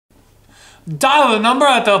dial the number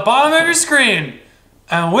at the bottom of your screen,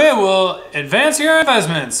 and we will advance your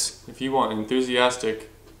investments. If you want an enthusiastic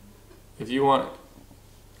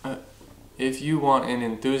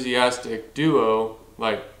duo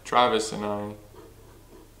like Travis and I,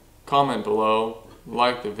 comment below,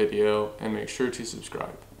 like the video, and make sure to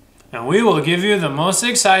subscribe. And we will give you the most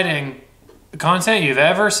exciting content you've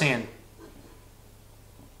ever seen.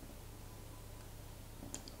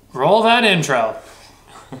 Roll that intro.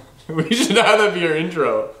 We should have that be our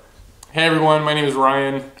intro. Hey everyone, my name is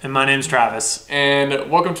Ryan. And my name's Travis. And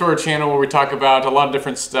welcome to our channel where we talk about a lot of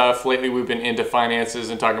different stuff. Lately we've been into finances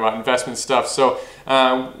and talking about investment stuff. So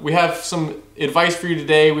we have some advice for you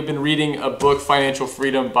today. We've been reading a book, Financial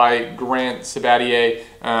Freedom by Grant Sabatier.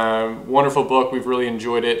 Wonderful book. We've really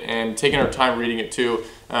enjoyed it and taken our time reading it too.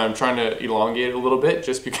 I'm trying to elongate it a little bit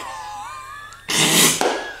just because...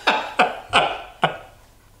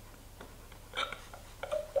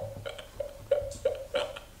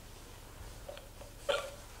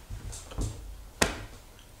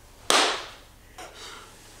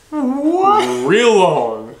 What? Real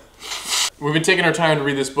long. We've been taking our time to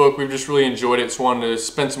read this book. We've just really enjoyed it, so wanted to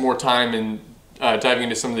spend some more time in diving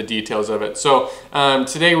into some of the details of it. So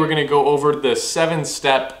today we're going to go over the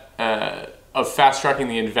 7-step of fast-tracking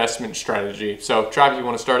the investment strategy. So Trav, you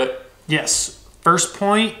want to start it? Yes. First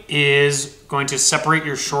point is going to separate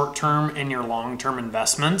your short-term and your long-term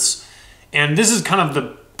investments. And this is kind of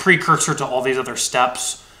the precursor to all these other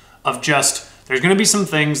steps of just, there's going to be some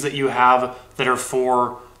things that you have that are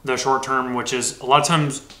for the short term, which is a lot of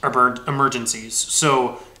times emergencies.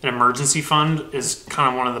 So an emergency fund is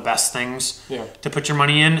kind of one of the best things to put your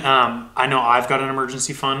money in. I know I've got an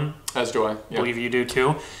emergency fund. As do I. I believe you do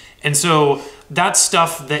too. And so that's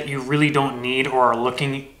stuff that you really don't need or are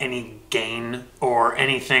looking any gain or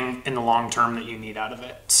anything in the long term that you need out of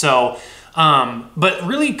it. So, but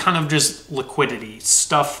really kind of just liquidity,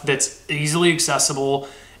 stuff that's easily accessible.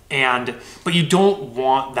 But you don't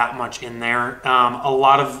want that much in there. A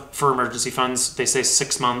lot of, for emergency funds, they say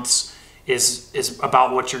 6 months is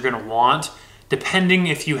about what you're gonna want. Depending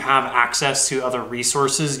if you have access to other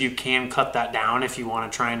resources, you can cut that down if you wanna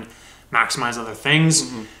try and maximize other things.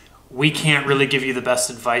 Mm-hmm. We can't really give you the best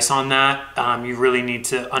advice on that. You really need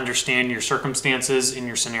to understand your circumstances and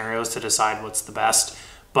your scenarios to decide what's the best.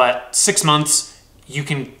 But 6 months, you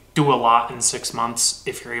can do a lot in 6 months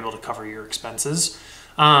if you're able to cover your expenses.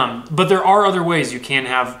 But there are other ways you can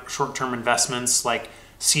have short-term investments like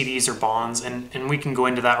CDs or bonds, and we can go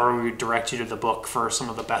into that, or we would direct you to the book for some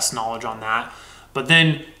of the best knowledge on that. But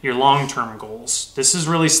then your long-term goals. This is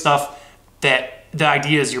really stuff that the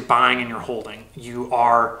idea is you're buying and you're holding.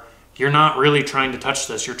 You're not really trying to touch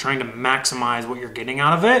this. You're trying to maximize what you're getting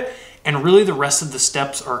out of it. And really the rest of the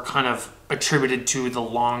steps are kind of attributed to the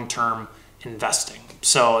long-term investing.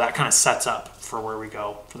 So that kind of sets up for where we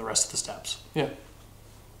go for the rest of the steps. Yeah.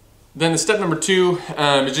 Then the step number 2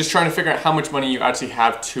 is just trying to figure out how much money you actually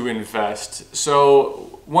have to invest.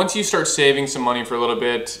 So once you start saving some money for a little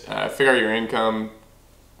bit, figure out your income,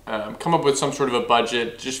 come up with some sort of a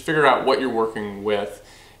budget, just figure out what you're working with.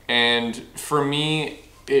 And for me,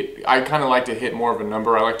 I kind of like to hit more of a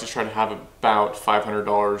number. I like to try to have about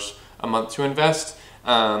 $500 a month to invest.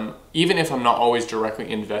 Even if I'm not always directly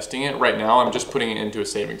investing it, right now I'm just putting it into a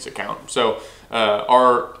savings account. So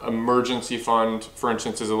our emergency fund, for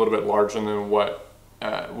instance, is a little bit larger than what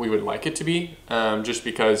we would like it to be, just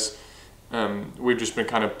because we've just been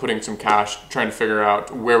kind of putting some cash, trying to figure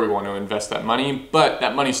out where we want to invest that money, but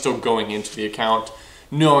that money's still going into the account,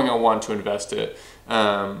 knowing I want to invest it.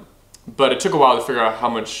 But it took a while to figure out how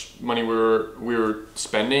much money we were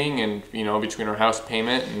spending, and between our house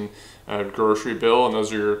payment and grocery bill, and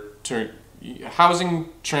those are your two, housing,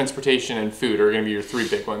 transportation, and food are going to be your 3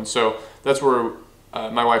 big ones. So that's where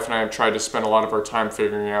my wife and I have tried to spend a lot of our time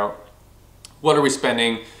figuring out what are we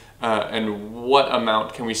spending and what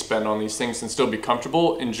amount can we spend on these things and still be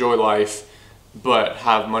comfortable, enjoy life, but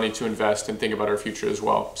have money to invest and think about our future as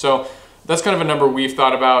well. So that's kind of a number we've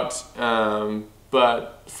thought about.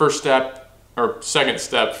 But first step, or second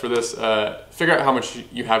step for this, figure out how much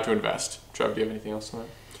you have to invest. Trev, do you have anything else on that?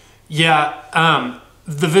 Yeah,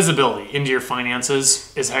 the visibility into your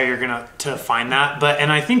finances is how you're gonna find that.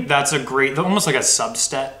 And I think that's a great, almost like a sub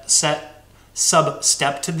step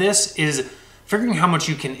to this is figuring how much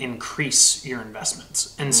you can increase your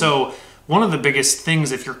investments. And so one of the biggest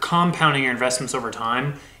things, if you're compounding your investments over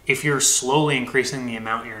time, if you're slowly increasing the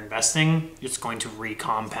amount you're investing, it's going to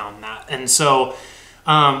recompound that. And so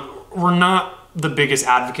we're not the biggest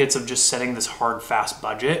advocates of just setting this hard, fast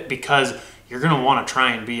budget, because you're going to want to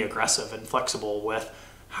try and be aggressive and flexible with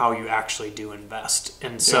how you actually do invest.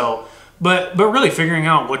 And so But really figuring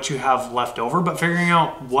out what you have left over, but figuring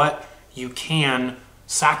out what you can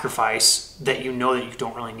sacrifice that you know that you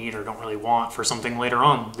don't really need or don't really want for something later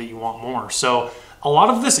on that you want more. So a lot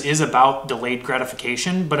of this is about delayed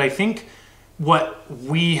gratification, but I think what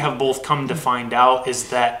we have both come to find out is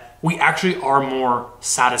that we actually are more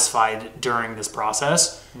satisfied during this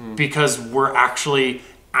process because we're actually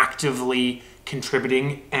actively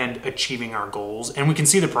contributing and achieving our goals. And we can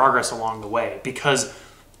see the progress along the way because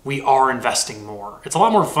we are investing more. It's a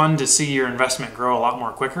lot more fun to see your investment grow a lot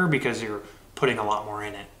more quicker because you're putting a lot more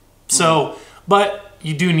in it. So, but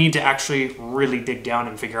you do need to actually really dig down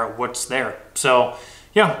and figure out what's there. So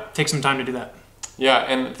yeah, take some time to do that. Yeah,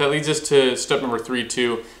 and that leads us to step number 3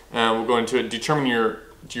 too. We'll go into it. Determine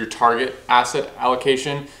your target asset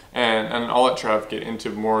allocation, and I'll let Trav get into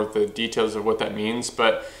more of the details of what that means.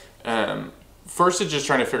 But first, it's just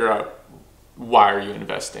trying to figure out why are you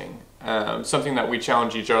investing. Something that we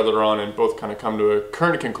challenge each other on and both kind of come to a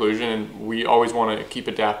current conclusion, and we always want to keep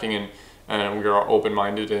adapting and we are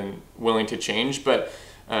open-minded and willing to change, but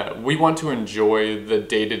we want to enjoy the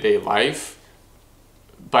day-to-day life,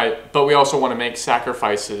 but we also want to make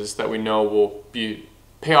sacrifices that we know will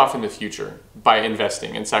pay off in the future by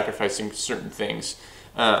investing and sacrificing certain things.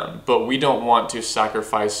 But we don't want to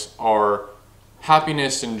sacrifice our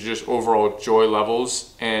happiness and just overall joy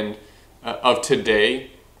levels and of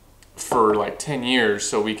today for like 10 years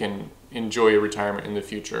so we can enjoy a retirement in the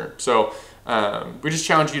future. So we just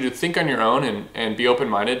challenge you to think on your own and be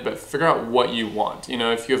open-minded, but figure out what you want. You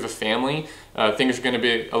know, if you have a family, things are going to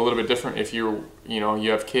be a little bit different. If you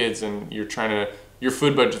have kids and your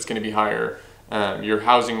food budget's going to be higher, your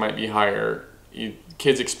housing might be higher,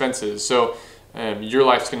 kids' expenses. So your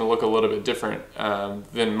life's going to look a little bit different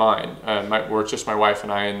than mine. We're just my wife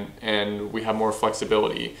and I, and we have more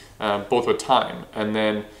flexibility, both with time. And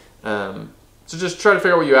then, so just try to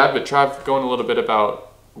figure out what you add, but Trav, going a little bit about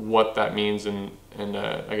what that means and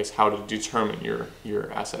I guess how to determine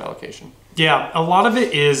your asset allocation. Yeah, a lot of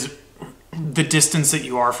it is the distance that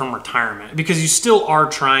you are from retirement, because you still are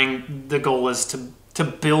trying. The goal is to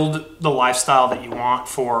build the lifestyle that you want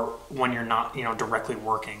for when you're not directly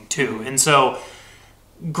working too. And so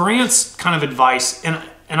Grant's kind of advice, and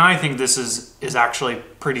I think this is actually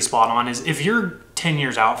pretty spot on, is if you're 10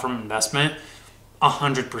 years out from investment,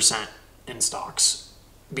 100% in stocks,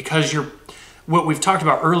 because what we've talked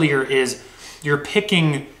about earlier is you're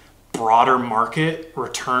picking broader market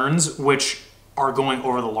returns, which are going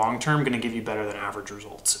over the long term going to give you better than average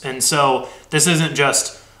results. And so this isn't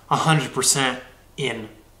just 100% in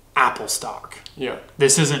Apple stock. Yeah.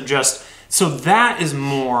 This isn't just, so that is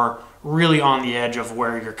more really on the edge of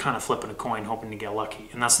where you're kind of flipping a coin hoping to get lucky.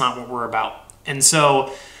 And that's not what we're about. And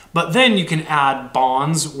so, but then you can add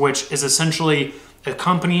bonds, which is essentially a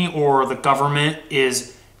company or the government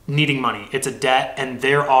is needing money. It's a debt, and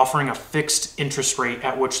they're offering a fixed interest rate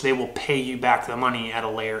at which they will pay you back the money at a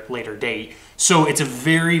later date. So it's a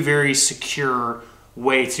very, very secure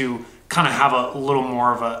way to kind of have a little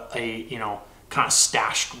more of a kind of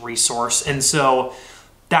stashed resource. And so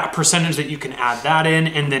that percentage that you can add that in,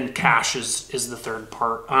 and then cash is the third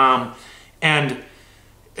part. And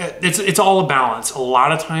it's all a balance. A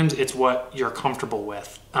lot of times it's what you're comfortable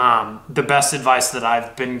with. The best advice that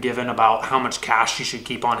I've been given about how much cash you should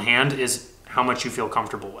keep on hand is how much you feel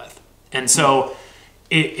comfortable with. And so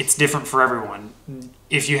it's different for everyone.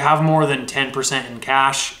 If you have more than 10% in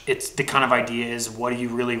cash, it's the kind of idea is what are you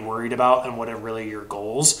really worried about and what are really your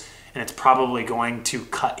goals? And it's probably going to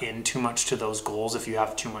cut in too much to those goals if you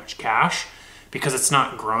have too much cash, because it's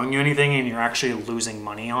not growing you anything and you're actually losing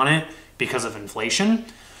money on it because of inflation.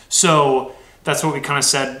 So that's what we kind of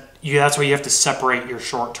said. That's why you have to separate your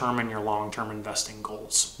short-term and your long-term investing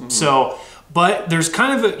goals. Mm-hmm. So, but there's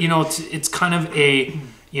kind of it's kind of a,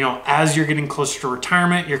 as you're getting closer to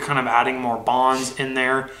retirement, you're kind of adding more bonds in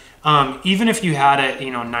there. Even if you had it,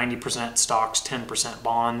 90% stocks, 10%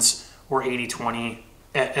 bonds, or 80-20,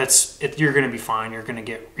 you're going to be fine. You're going to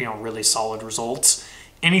get, really solid results.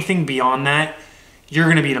 Anything beyond that, you're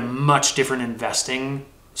going to be in a much different investing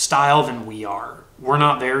style than we are. We're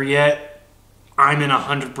not there yet. I'm in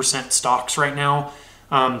 100% stocks right now.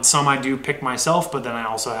 Some I do pick myself, but then I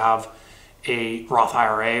also have a Roth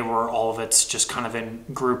IRA where all of it's just kind of in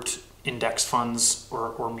grouped index funds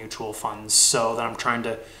or mutual funds, so that I'm trying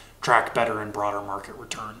to track better and broader market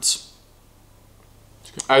returns.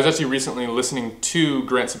 I was actually recently listening to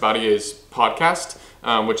Grant Sabatier's podcast,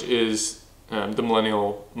 which is the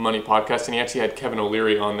Millennial Money Podcast, and he actually had Kevin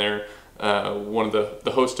O'Leary on there, one of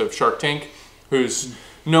the host of Shark Tank, who's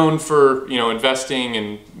known for investing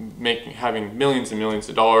and having millions and millions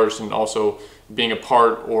of dollars, and also being a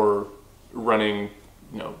part or running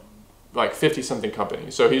like 50 something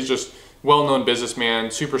companies. So he's just well-known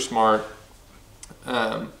businessman, super smart,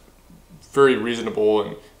 very reasonable,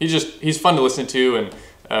 and he's fun to listen to,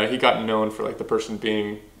 and he got known for like the person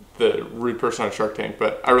being the rude person on Shark Tank,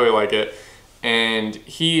 but I really like it. And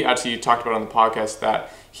he actually talked about on the podcast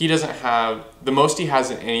that he doesn't have, the most he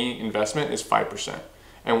has in any investment is 5%.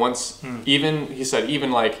 And once, he said,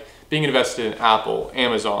 even like being invested in Apple,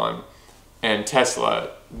 Amazon, and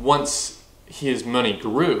Tesla, once his money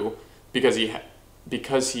grew, because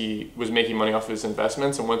he was making money off of his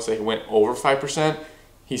investments, and once they went over 5%,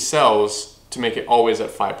 he sells to make it always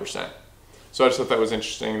at 5%. So I just thought that was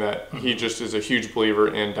interesting that he just is a huge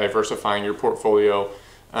believer in diversifying your portfolio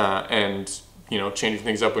and changing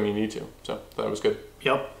things up when you need to. So that was good.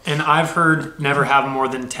 Yep. And I've heard never have more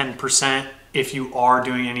than 10% if you are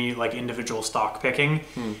doing any like individual stock picking.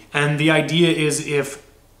 And the idea is if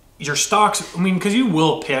your stocks, because you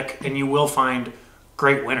will pick and you will find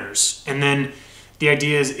great winners. And then the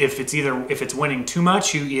idea is if it's winning too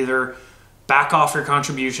much, you either back off your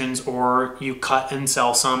contributions, or you cut and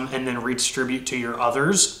sell some and then redistribute to your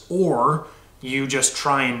others, or you just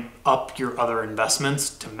try and up your other investments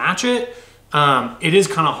to match it. It is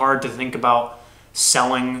kind of hard to think about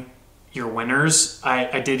selling your winners.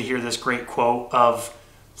 I did hear this great quote of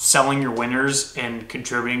selling your winners and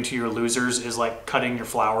contributing to your losers is like cutting your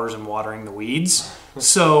flowers and watering the weeds.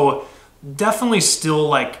 So definitely still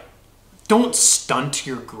like, don't stunt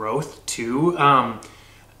your growth too.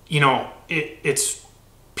 It's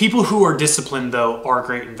people who are disciplined though are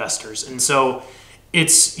great investors. And so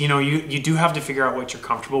it's, you do have to figure out what you're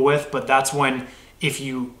comfortable with, but that's when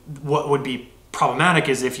what would be problematic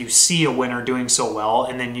is if you see a winner doing so well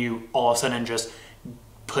and then you all of a sudden just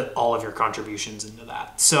put all of your contributions into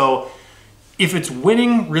that. So if it's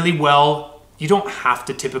winning really well, you don't have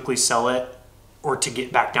to typically sell it or to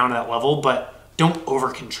get back down to that level, but don't over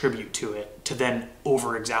contribute to it to then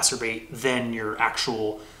over exacerbate then your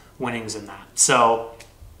actual winnings in that. So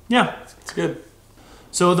yeah, it's good.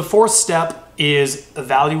 So the fourth step is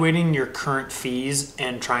evaluating your current fees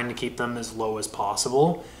and trying to keep them as low as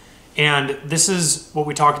possible. And this is what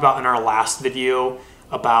we talked about in our last video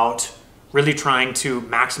about really trying to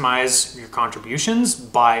maximize your contributions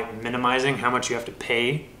by minimizing how much you have to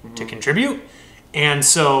pay to contribute. And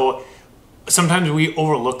so sometimes we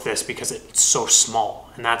overlook this because it's so small,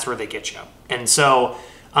 and that's where they get you. And so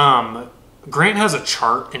Grant has a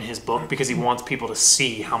chart in his book because he wants people to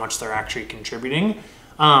see how much they're actually contributing.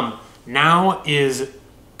 Now is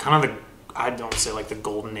kind of I don't say like the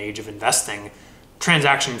golden age of investing.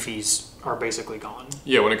 Transaction fees are basically gone.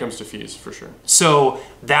 Yeah, when it comes to fees, for sure. So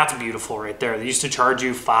that's beautiful right there. They used to charge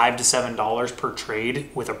you $5 to $7 per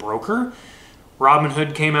trade with a broker.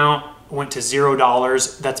 Robinhood came out, went to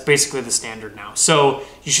 $0. That's basically the standard now. So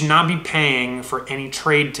you should not be paying for any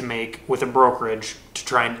trade to make with a brokerage to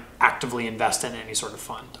try and actively invest in any sort of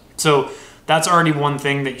fund. So that's already one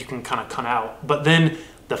thing that you can kind of cut out. But then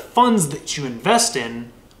the funds that you invest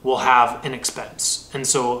in will have an expense. And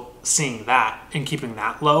so seeing that and keeping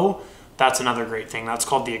that low, that's another great thing. That's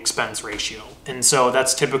called the expense ratio. And so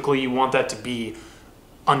that's typically, you want that to be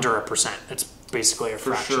under 1%. It's basically a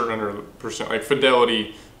fraction. For sure under 1%. Like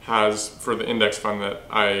Fidelity has, for the index fund that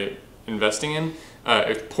I investing in,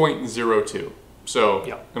 it's 0.02. So,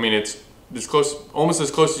 yeah. I mean, it's close, almost as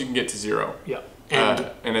close as you can get to zero. Yeah.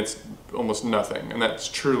 And it's almost nothing. And that's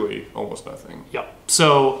truly almost nothing. Yep.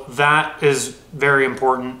 So that is very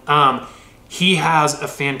important. He has a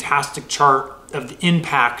fantastic chart of the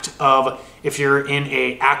impact of if you're in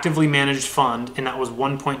a actively managed fund, and that was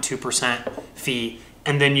 1.2% fee,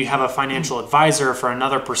 and then you have a financial advisor for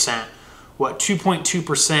another percent, what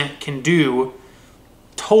 2.2% can do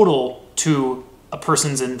total to a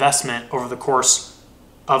person's investment over the course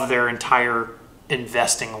of their entire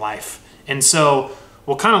investing life. And so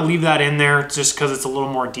we'll kind of leave that in there just because it's a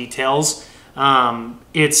little more details.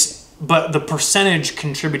 But the percentage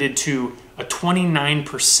contributed to a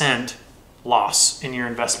 29% loss in your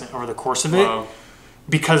investment over the course of it. Wow.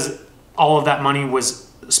 Because all of that money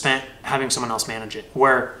was spent having someone else manage it,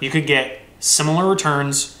 where you could get similar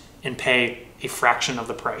returns and pay a fraction of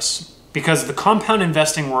the price, because the compound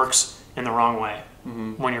investing works in the wrong way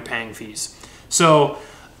when you're paying fees. So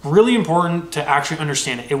really important to actually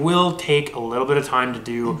understand it. It will take a little bit of time to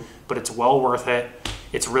do, but it's well worth it.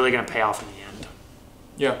 It's really going to pay off in the end.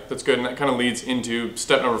 Yeah, that's good. And that kind of leads into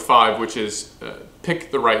step number 5, which is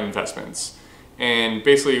pick the right investments. And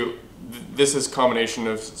basically, this is a combination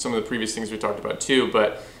of some of the previous things we talked about too,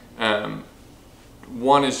 but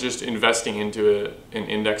one is just investing into an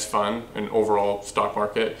index fund, an overall stock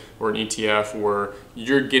market, or an ETF, where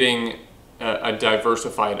you're getting a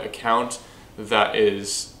diversified account that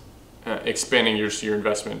is expanding your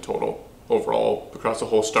investment total overall across the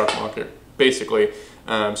whole stock market, basically.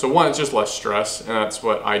 So one, it's just less stress, and that's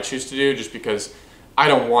what I choose to do, just because I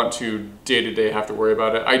don't want to day to day have to worry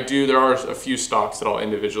about it. There are a few stocks that I'll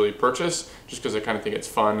individually purchase, just because I kind of think it's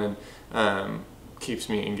fun and keeps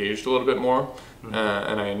me engaged a little bit more, and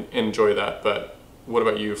I enjoy that. But what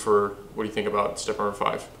about you? What do you think about step number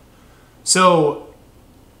 5? So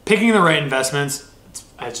picking the right investments,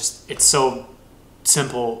 it's so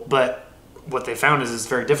simple, but what they found is it's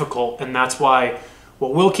very difficult, and that's why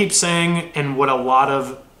what we'll keep saying, and what a lot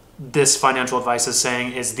of this financial advice is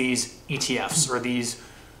saying, is these ETFs, or these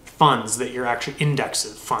funds that you're actually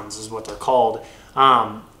indexes funds is what they're called.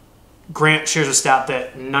 Grant shares a stat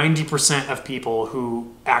that 90% of people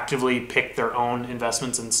who actively pick their own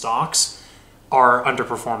investments in stocks are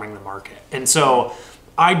underperforming the market. And so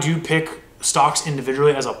I do pick stocks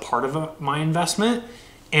individually as a part of my investment,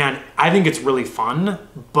 and I think it's really fun,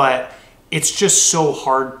 but it's just so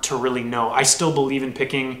hard to really know. I still believe in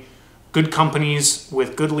picking good companies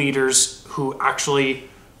with good leaders who actually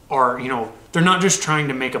are, they're not just trying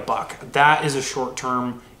to make a buck. That is a short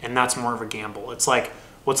term, and that's more of a gamble. It's like,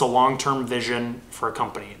 what's a long-term vision for a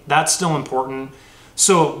company? That's still important.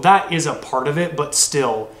 So that is a part of it, but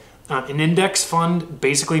still, an index fund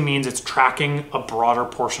basically means it's tracking a broader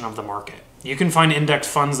portion of the market. You can find index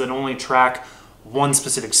funds that only track one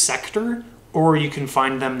specific sector, or you can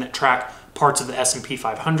find them that track parts of the S&P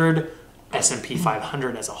 500, S&P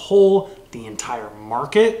 500 as a whole, the entire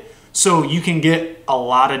market. So you can get a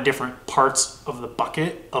lot of different parts of the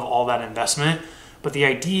bucket of all that investment. But the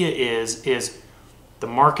idea is the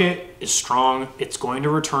market is strong. It's going to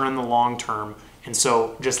return in the long term. And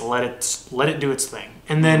so just let it do its thing.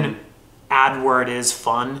 And then add where it is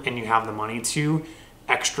fun and you have the money to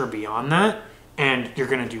extra beyond that, and you're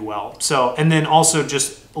going to do well. So, and then also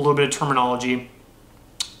just a little bit of terminology.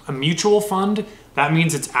 A mutual fund, that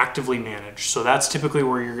means it's actively managed. So that's typically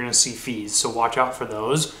where you're going to see fees. So watch out for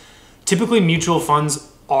those. Typically, mutual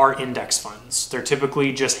funds are index funds. They're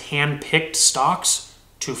typically just hand-picked stocks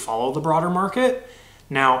to follow the broader market.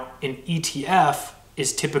 Now, an ETF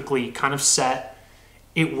is typically kind of set.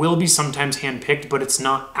 It will be sometimes hand-picked, but it's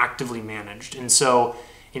not actively managed. And so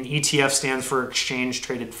an ETF stands for exchange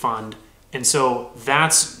traded fund. And so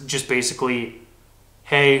that's just basically,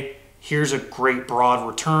 hey, here's a great broad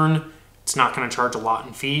return. It's not going to charge a lot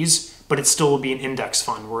in fees, but it still will be an index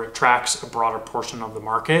fund where it tracks a broader portion of the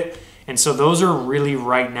market. And so those are really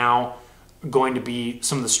right now going to be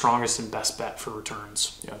some of the strongest and best bet for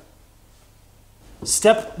returns. Yeah.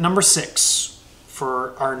 Step number 6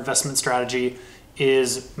 for our investment strategy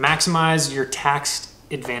is maximize your tax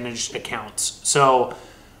advantaged accounts. So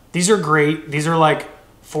these are great. These are like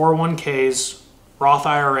 401ks, Roth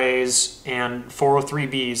IRAs, and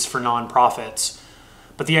 403bs for nonprofits.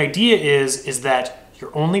 But the idea is that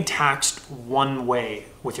you're only taxed one way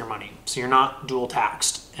with your money. So you're not dual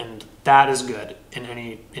taxed, and that is good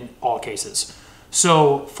in all cases.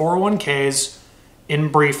 So 401ks, in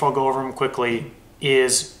brief, I'll go over them quickly,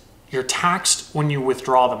 is you're taxed when you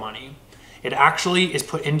withdraw the money. It actually is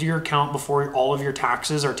put into your account before all of your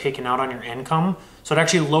taxes are taken out on your income. So it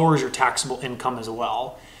actually lowers your taxable income as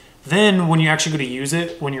well. Then when you actually go to use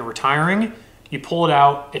it when you're retiring, you pull it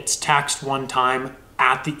out, it's taxed one time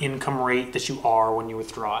at the income rate that you are when you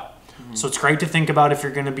withdraw it. So it's great to think about if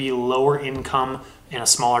you're going to be lower income in a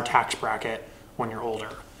smaller tax bracket when you're older.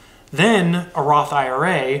 Then a Roth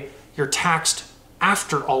IRA, you're taxed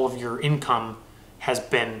after all of your income has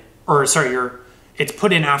been, it's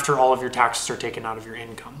put in after all of your taxes are taken out of your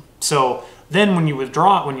income. So then when you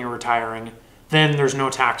withdraw it when you're retiring, then there's no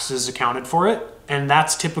taxes accounted for it. And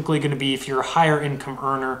that's typically going to be if you're a higher income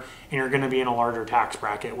earner and you're going to be in a larger tax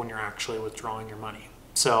bracket when you're actually withdrawing your money.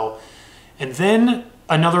 So, and then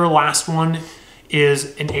another last one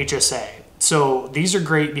is an HSA. So these are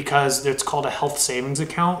great because it's called a health savings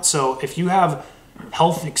account. So if you have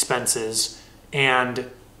health expenses and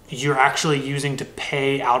you're actually using to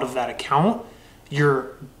pay out of that account,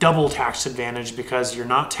 you're double tax advantage because you're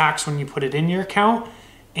not taxed when you put it in your account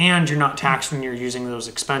and you're not taxed when you're using those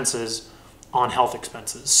expenses on health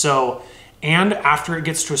expenses. So, and after it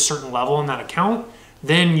gets to a certain level in that account,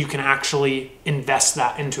 then you can actually invest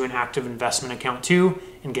that into an active investment account too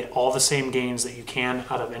and get all the same gains that you can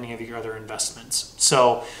out of any of your other investments.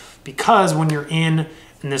 So because when you're in,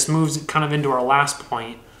 and this moves kind of into our last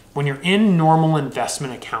point, when you're in normal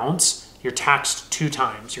investment accounts, you're taxed 2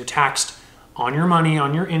 times. You're taxed on your money,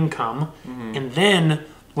 on your income, and then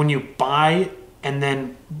when you buy, and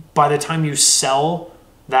then by the time you sell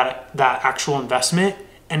that actual investment,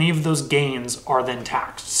 any of those gains are then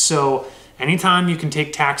taxed. So anytime you can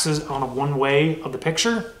take taxes on a one way of the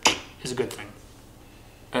picture, is a good thing.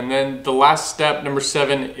 And then the last step, number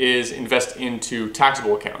 7, is invest into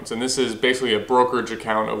taxable accounts. And this is basically a brokerage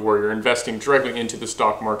account of where you're investing directly into the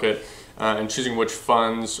stock market and choosing which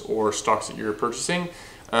funds or stocks that you're purchasing.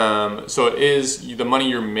 So it is the money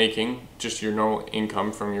you're making, just your normal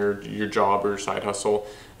income from your job or your side hustle.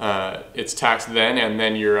 It's taxed then, and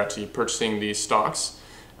then you're actually purchasing these stocks.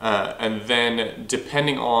 And then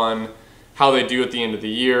depending on how they do at the end of the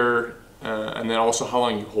year, and then also how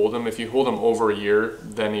long you hold them. If you hold them over a year,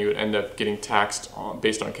 then you would end up getting taxed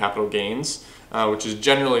based on capital gains, which is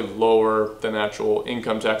generally lower than actual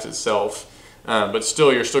income tax itself. But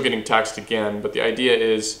still, you're still getting taxed again. But the idea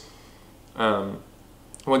is,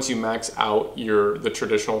 once you max out the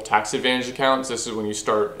traditional tax advantage accounts, this is when you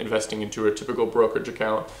start investing into a typical brokerage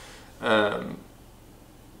account.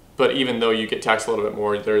 But even though you get taxed a little bit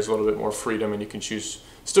more, there's a little bit more freedom, and you can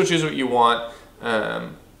still choose what you want.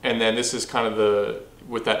 And then this is kind of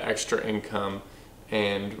with that extra income,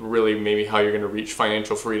 and really maybe how you're going to reach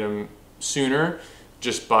financial freedom sooner,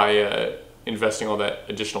 just by investing all that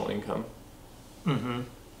additional income. Mm-hmm.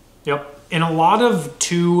 Yep. And a lot of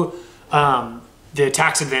the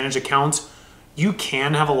tax advantage accounts, you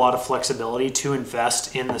can have a lot of flexibility to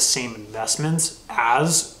invest in the same investments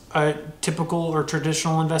as a typical or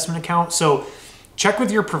traditional investment account. So check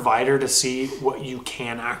with your provider to see what you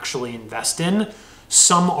can actually invest in.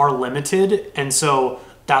 Some are limited, and so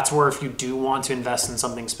that's where if you do want to invest in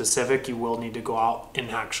something specific, you will need to go out and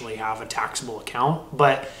actually have a taxable account.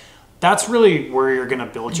 But that's really where you're going to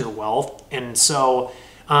build your wealth. And so,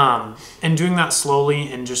 and doing that slowly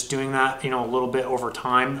and just doing that, a little bit over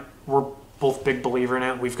time, we're both big believer in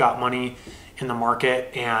it. We've got money in the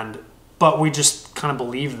market, but we just kind of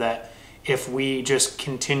believe that if we just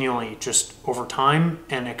continually, just over time,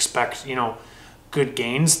 and expect, good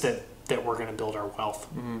gains, that we're going to build our wealth.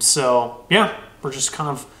 Mm-hmm. So yeah, we're just kind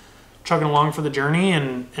of chugging along for the journey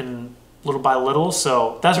and little by little.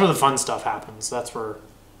 So that's where the fun stuff happens. That's where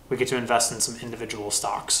we get to invest in some individual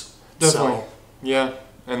stocks. Definitely. So, yeah.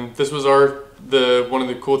 And this was one of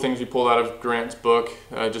the cool things we pulled out of Grant's book,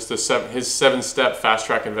 just his 7-step fast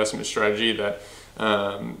track investment strategy that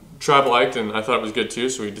Trav liked, and I thought it was good too,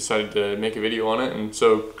 so we decided to make a video on it. And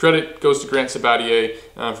so credit goes to Grant Sabatier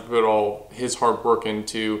for putting all his hard work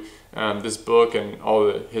into this book and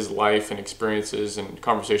all his life and experiences and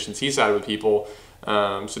conversations he's had with people.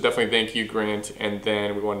 So definitely thank you, Grant. And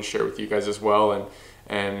then we wanted to share with you guys as well,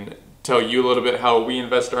 and tell you a little bit how we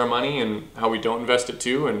invest our money and how we don't invest it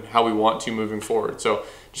too, and how we want to moving forward. So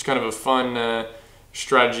just kind of a fun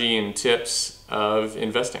strategy and tips of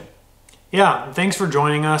investing. Yeah, thanks for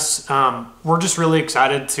joining us. We're just really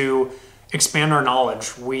excited to expand our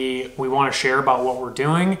knowledge. We want to share about what we're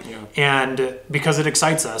doing, and because it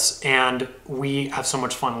excites us, and we have so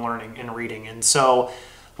much fun learning and reading. And so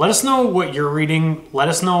let us know what you're reading. Let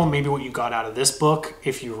us know maybe what you got out of this book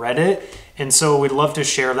if you read it. And so we'd love to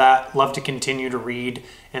share that, love to continue to read.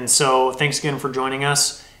 And so thanks again for joining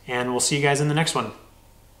us, and we'll see you guys in the next one.